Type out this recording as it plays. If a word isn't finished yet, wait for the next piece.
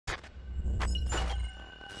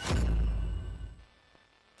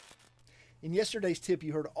In yesterday's tip,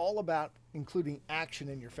 you heard all about including action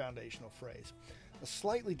in your foundational phrase. A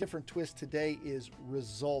slightly different twist today is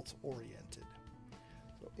result-oriented.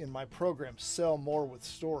 So in my program, Sell More with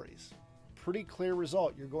Stories, pretty clear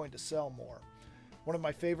result, you're going to sell more. One of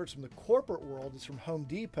my favorites from the corporate world is from Home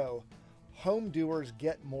Depot, home doers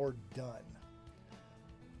get more done.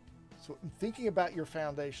 So in thinking about your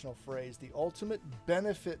foundational phrase, the ultimate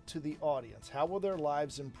benefit to the audience, how will their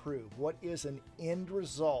lives improve? What is an end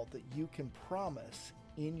result that you can promise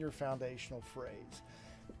in your foundational phrase?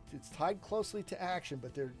 It's tied closely to action,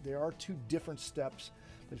 but there are two different steps.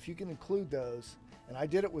 But if you can include those, and I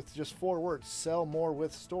did it with just 4 words, sell more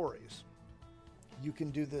with stories, you can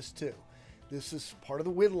do this too. This is part of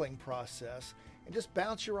the whittling process, and just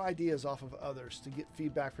bounce your ideas off of others to get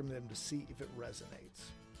feedback from them to see if it resonates.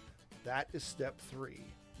 That is step 3,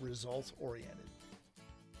 results-oriented.